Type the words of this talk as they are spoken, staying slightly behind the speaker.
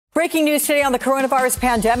Breaking news today on the coronavirus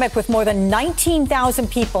pandemic, with more than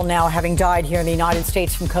 19,000 people now having died here in the United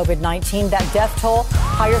States from COVID-19. That death toll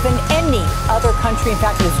higher than any other country. In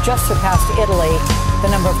fact, it has just surpassed Italy. The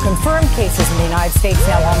number of confirmed cases in the United States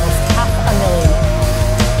now almost 500,000.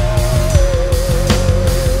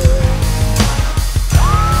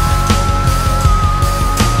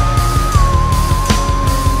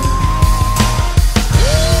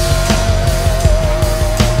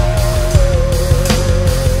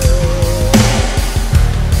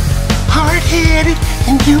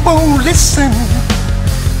 And you won't listen.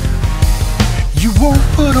 You won't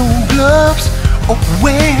put on gloves or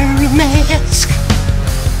wear a mask.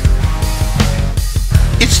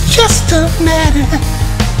 It's just a matter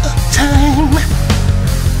of time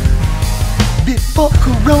before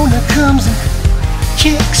Corona comes and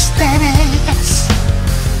kicks that ass.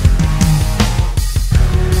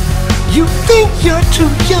 You think you're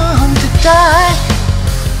too young to die.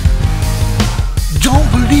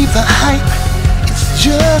 Don't believe the hype,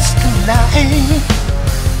 just a lie.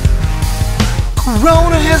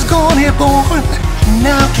 Corona has gone airborne,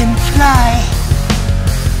 now can fly.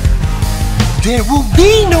 There will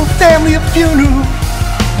be no family or funeral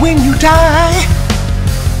when you die.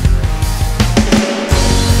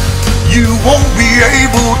 You won't be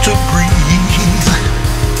able to breathe.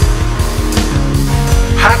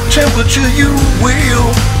 High temperature you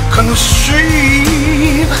will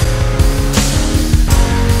conceive.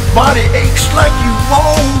 Body aches like you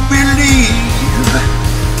won't believe.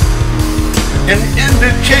 An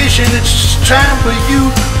indication it's time for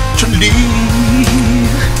you to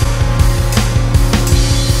leave.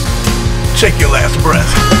 Take your last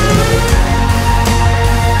breath.